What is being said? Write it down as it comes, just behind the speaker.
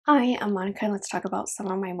Hi, I'm Monica and let's talk about some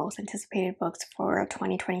of my most anticipated books for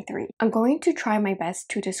 2023. I'm going to try my best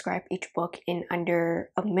to describe each book in under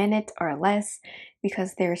a minute or less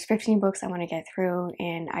because there's 15 books I want to get through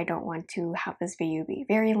and I don't want to have this video be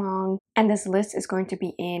very long. And this list is going to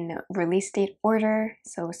be in release date order,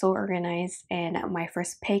 so organized. And my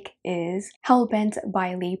first pick is Hellbent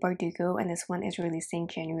by Leigh Bardugo, and this one is releasing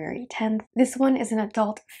January 10th. This one is an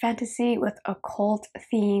adult fantasy with occult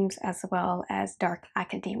themes as well as dark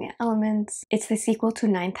academia elements. It's the sequel to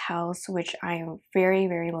Ninth House, which I am very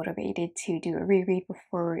motivated to do a reread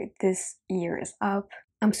before this year is up.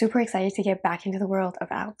 I'm super excited to get back into the world of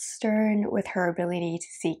Alex Stern with her ability to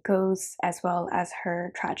see ghosts as well as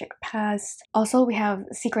her tragic past. Also, we have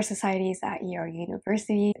secret societies at Yale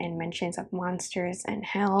University and mentions of monsters and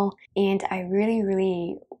hell. And I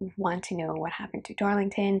really want to know what happened to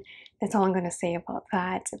Darlington. That's all I'm going to say about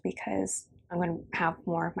that because I'm going to have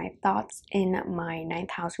more of my thoughts in my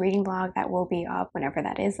Ninth House reading blog that will be up whenever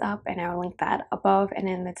that is up, and I will link that above and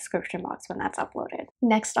in the description box when that's uploaded.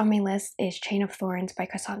 Next on my list is Chain of Thorns by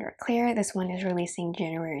Cassandra Clare. This one is releasing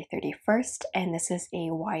January 31st, and this is a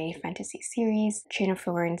YA fantasy series. Chain of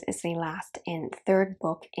Thorns is the last and third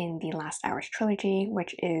book in the Last Hours trilogy,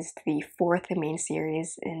 which is the fourth main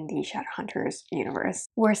series in the Shadowhunters universe.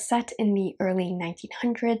 We're set in the early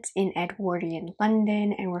 1900s in Edwardian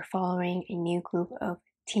London, and we're following a new group of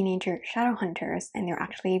teenager Shadowhunters, and they're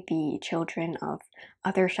actually the children of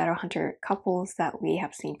other Shadowhunter couples that we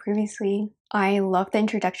have seen previously. I love the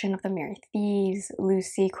introduction of the Merry Thieves,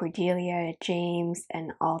 Lucy, Cordelia, James,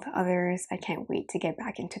 and all the others. I can't wait to get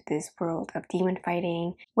back into this world of demon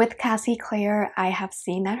fighting. With Cassie Clare, I have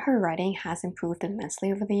seen that her writing has improved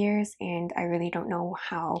immensely over the years, and I really don't know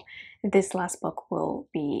how this last book will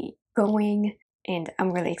be going, and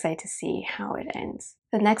I'm really excited to see how it ends.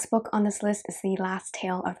 The next book on this list is The Last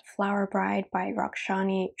Tale of the Flower Bride by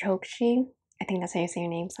Rakshani Chokshi. I think that's how you say your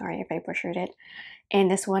name, sorry if I butchered it. And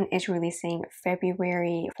this one is releasing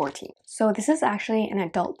February 14th. So this is actually an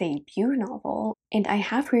adult debut novel, and I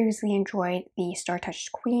have previously enjoyed The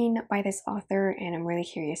Star-Touched Queen by this author, and I'm really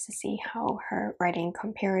curious to see how her writing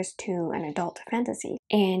compares to an adult fantasy.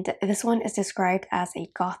 And this one is described as a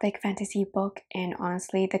gothic fantasy book, and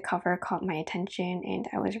honestly the cover caught my attention and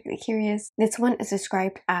I was really curious. This one is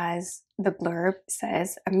described as, the blurb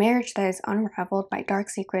says, a marriage that is unraveled by dark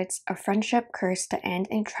secrets, a friendship cursed to end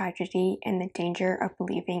in tragedy, and the danger of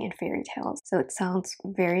believing in fairy tales. So it sounds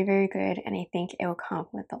very good, and I think it will come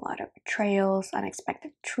with a lot of betrayals,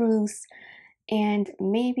 unexpected truths, and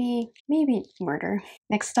maybe murder.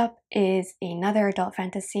 Next up is another adult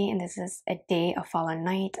fantasy, and this is A Day of Fallen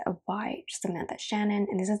Night by Samantha Shannon,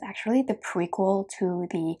 and this is actually the prequel to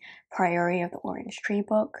the Priory of the Orange Tree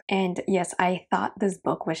book. And yes, I thought this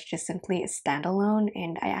book was just simply a standalone,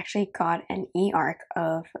 and I actually got an e-arc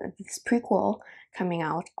of this prequel coming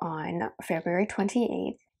out on February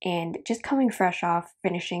 28th, and just coming fresh off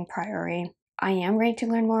finishing Priory, I am ready to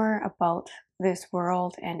learn more about this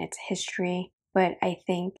world and its history, but I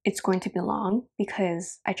think it's going to be long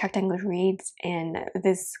because I checked on Goodreads and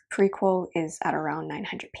this prequel is at around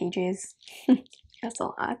 900 pages. That's a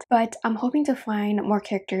lot. But I'm hoping to find more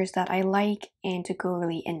characters that I like and to go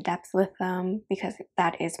really in depth with them because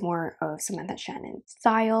that is more of Samantha Shannon's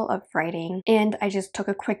style of writing. And I just took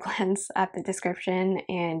a quick glance at the description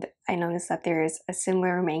and I noticed that there's a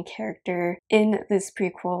similar main character in this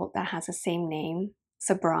prequel that has the same name,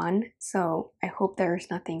 Sabran. So I hope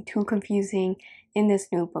there's nothing too confusing in this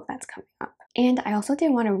new book that's coming up. And I also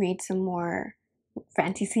did want to read some more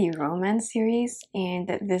fantasy romance series,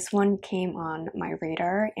 and this one came on my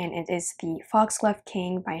radar, and it is The Foxglove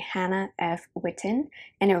King by Hannah F. Witten,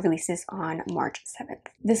 and it releases on March 7th.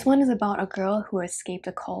 This one is about a girl who escaped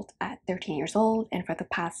a cult at 13 years old, and for the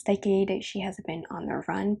past decade she has been on the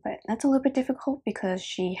run, but that's a little bit difficult because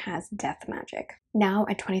she has death magic. Now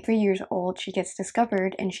at 23 years old, she gets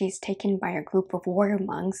discovered and she's taken by a group of warrior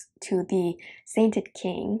monks to the sainted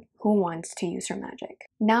king who wants to use her magic.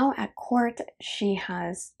 Now at court, she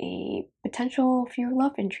has a potential few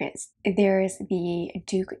love interests. There's the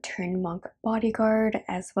Duke turned monk bodyguard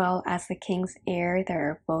as well as the king's heir that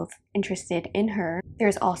are both interested in her.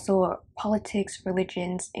 There's also politics,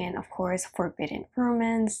 religions, and of course forbidden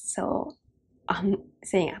romance. So I'm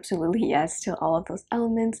saying absolutely yes to all of those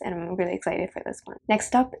elements, and I'm really excited for this one.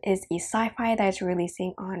 Next up is a sci-fi that is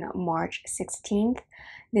releasing on March 16th.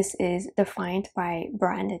 This is Defiant by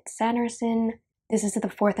Brandon Sanderson. This is the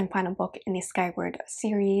fourth and final book in the Skyward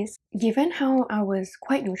series. Given how I was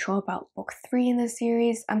quite neutral about book 3 in this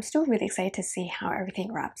series, I'm still really excited to see how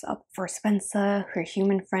everything wraps up for Spencer, her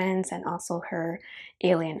human friends, and also her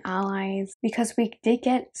alien allies, because we did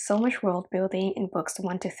get so much world building in books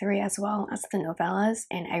 1 to 3 as well as the novellas,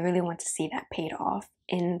 and I really want to see that paid off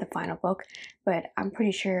in the final book, but I'm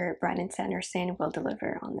pretty sure Brandon Sanderson will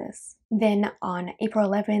deliver on this. Then on April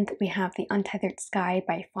 11th, we have The Untethered Sky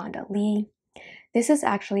by Fonda Lee. This is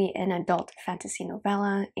actually an adult fantasy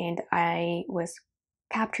novella, and I was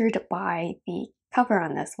captured by the cover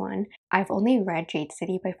on this one. I've only read Jade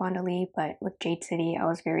City by Fonda Lee, but with Jade City, I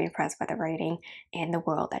was very impressed by the writing and the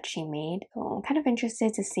world that she made. So I'm kind of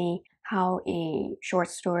interested to see how a short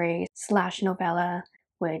story slash novella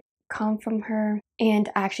would come from her. And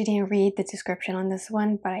I actually didn't read the description on this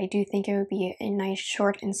one, but I do think it would be a nice,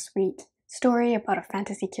 short, and sweet story about a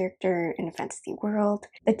fantasy character in a fantasy world.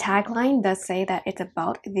 The tagline does say that it's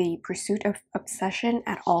about the pursuit of obsession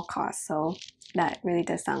at all costs, so that really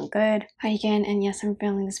does sound good. Hi again, and yes, I'm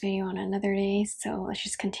filming this video on another day, so let's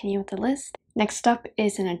just continue with the list. Next up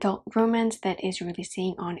is an adult romance that is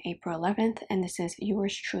releasing on April 11th, and this is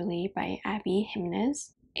Yours Truly by Abby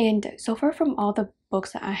Jimenez. And so far from all the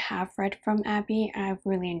books that I have read from Abby, I've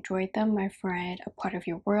really enjoyed them. I've read A Part of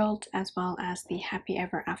Your World as well as the Happy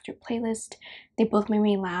Ever After playlist. They both made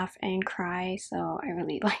me laugh and cry, so I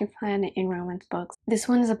really like that in romance books. This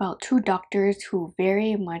one is about two doctors who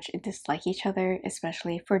very much dislike each other,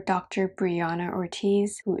 especially for Dr. Brianna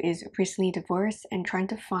Ortiz, who is recently divorced and trying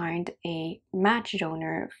to find a match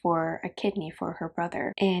donor for a kidney for her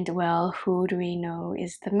brother. And well, who do we know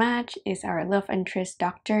is the match? Is our love interest,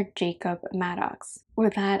 Dr. Jacob Maddox.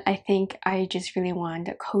 With that, I think I just really want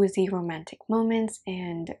cozy romantic moments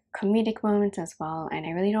and comedic moments as well, and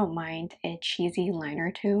I really don't mind a cheesy line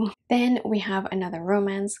or two. Then we have another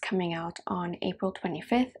romance coming out on April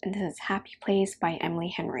 25th, and this is Happy Place by Emily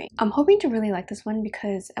Henry. I'm hoping to really like this one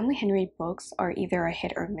because Emily Henry books are either a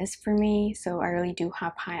hit or miss for me, so I really do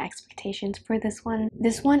have high expectations for this one.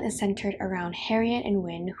 This one is centered around Harriet and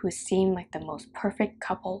Wynne, who seem like the most perfect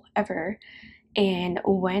couple ever. And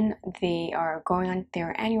when they are going on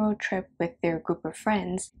their annual trip with their group of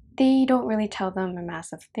friends, they don't really tell them a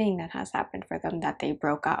massive thing that has happened for them, that they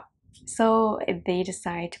broke up. So they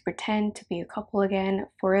decide to pretend to be a couple again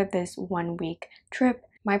for this 1 week trip.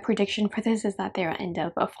 My prediction for this is that they'll end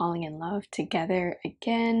up falling in love together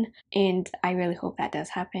again, and I really hope that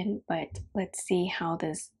does happen, but let's see how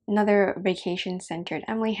this another vacation-centered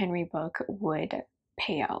Emily Henry book would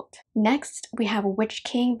pay out. Next, we have Witch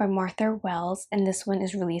King by Martha Wells, and this one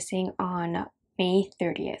is releasing on May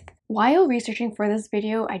 30th. While researching for this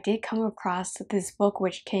video, I did come across this book,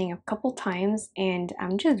 Witch King, a couple times, and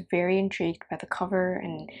I'm just very intrigued by the cover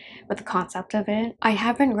and with the concept of it. I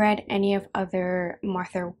haven't read any of other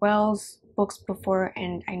Martha Wells books before,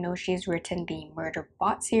 and I know she's written the Murder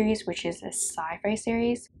Bot series, which is a sci-fi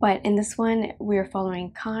series, but in this one we're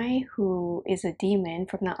following Kai, who is a demon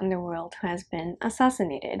from the underworld who has been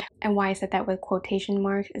assassinated. And why I said that with quotation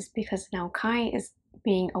marks is because now Kai is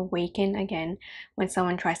being awakened again when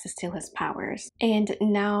someone tries to steal his powers. And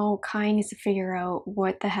now Kai needs to figure out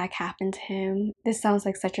what the heck happened to him. This sounds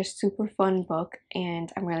like such a super fun book,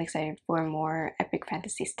 and I'm really excited for more epic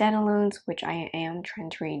fantasy standalones, which I am trying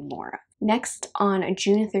to read more of. Next, on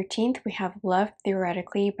June 13th, we have Love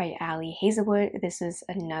Theoretically by Ali Hazelwood. This is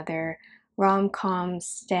another rom-com,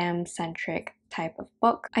 STEM-centric type of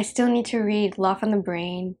book. I still need to read Love on the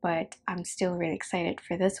Brain, but I'm still really excited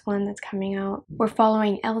for this one that's coming out. We're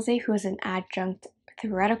following Elsie, who is an adjunct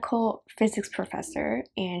theoretical physics professor,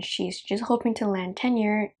 and she's just hoping to land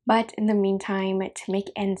tenure, but in the meantime, to make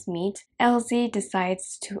ends meet, Elsie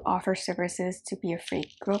decides to offer services to be a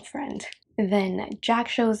fake girlfriend. Then Jack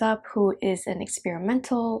shows up, who is an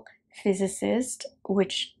experimental physicist,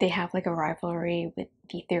 which they have like a rivalry with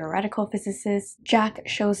the theoretical physicist. Jack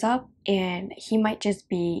shows up and he might just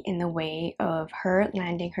be in the way of her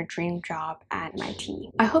landing her dream job at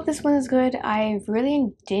MIT. I hope this one is good. I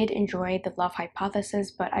really did enjoy the love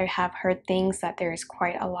hypothesis, but I have heard things that there is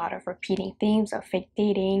quite a lot of repeating themes of fake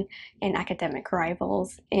dating and academic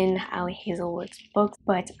rivals in Ali Hazelwood's books,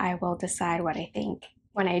 but I will decide what I think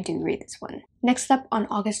when I do read this one. Next up, on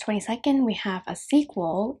August 22nd, we have a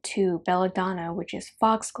sequel to Belladonna, which is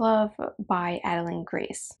Foxglove by Adeline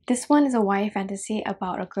Grace. This one is a YA fantasy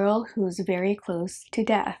about a girl who's very close to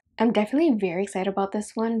death. I'm definitely very excited about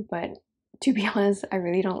this one, but to be honest, I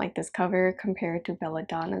really don't like this cover compared to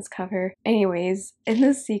Belladonna's cover. Anyways, in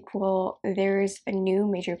the sequel, there's a new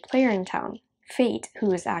major player in town, Fate,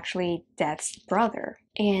 who is actually Death's brother.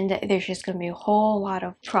 And there's just going to be a whole lot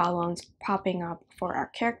of problems popping up for our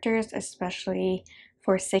characters, especially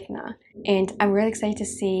for Cigna. And I'm really excited to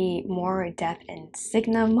see more Death and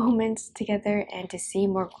Cigna moments together and to see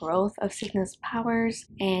more growth of Cigna's powers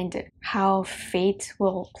and how fate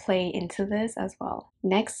will play into this as well.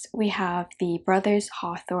 Next, we have The Brothers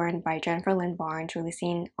Hawthorne by Jennifer Lynn Barnes,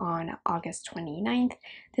 releasing on August 29th.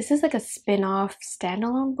 This is like a spin-off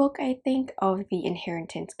standalone book, I think, of the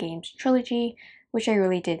Inheritance Games trilogy, which I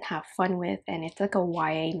really did have fun with, and it's like a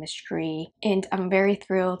YA mystery. And I'm very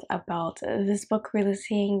thrilled about this book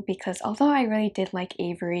releasing because although I really did like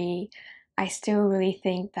Avery, I still really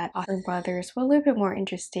think that Hawthorne Brothers were a little bit more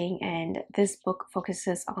interesting, and this book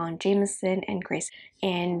focuses on Jameson and Grace,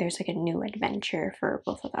 and there's like a new adventure for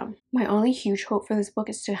both of them. My only huge hope for this book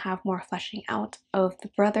is to have more fleshing out of the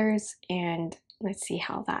brothers, and let's see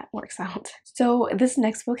how that works out. So this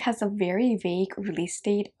next book has a very vague release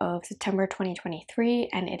date of September 2023,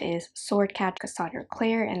 and it is Swordcatch Cassandra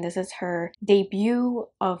Clare, and this is her debut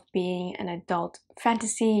of being an adult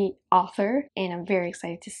fantasy author, and I'm very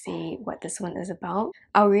excited to see what this one is about.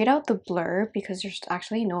 I'll read out the blurb because there's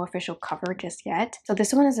actually no official cover just yet. So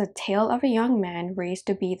this one is a tale of a young man raised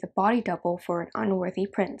to be the body double for an unworthy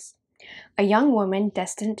prince, a young woman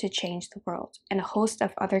destined to change the world, and a host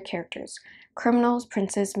of other characters: criminals,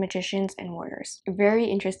 princes, magicians, and warriors. Very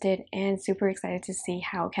interested and super excited to see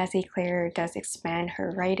how Cassie Clare does expand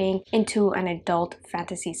her writing into an adult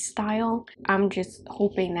fantasy style. I'm just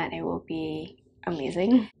hoping that it will be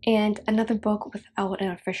amazing. And another book without an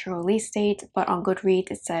official release date, but on Goodreads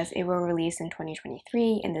it says it will release in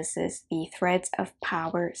 2023, and this is the Threads of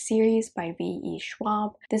Power series by V.E.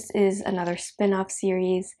 Schwab. This is another spin-off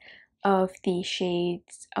series of the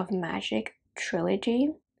Shades of Magic trilogy.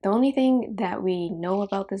 The only thing that we know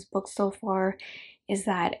about this book so far is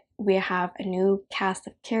that we have a new cast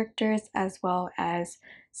of characters as well as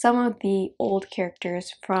some of the old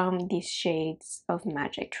characters from the Shades of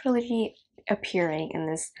Magic trilogy appearing in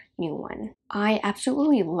this new one. I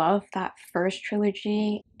absolutely love that first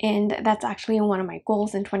trilogy, and that's actually one of my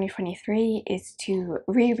goals in 2023 is to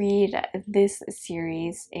reread this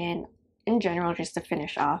series and in general just to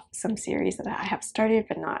finish off some series that I have started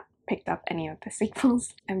but not picked up any of the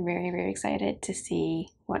sequels. I'm very excited to see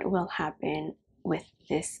what will happen with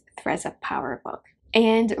this Threads of Power book.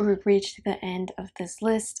 And we've reached the end of this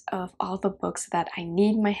list of all the books that I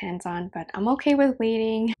need my hands on, but I'm okay with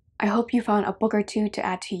waiting. I hope you found a book or two to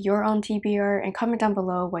add to your own TBR, and comment down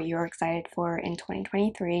below what you're excited for in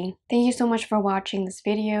 2023. Thank you so much for watching this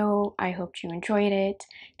video. I hope you enjoyed it.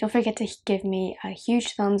 Don't forget to give me a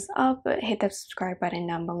huge thumbs up, hit the subscribe button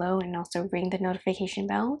down below, and also ring the notification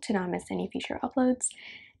bell to not miss any future uploads.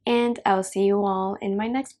 And I'll see you all in my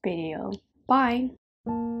next video. Bye!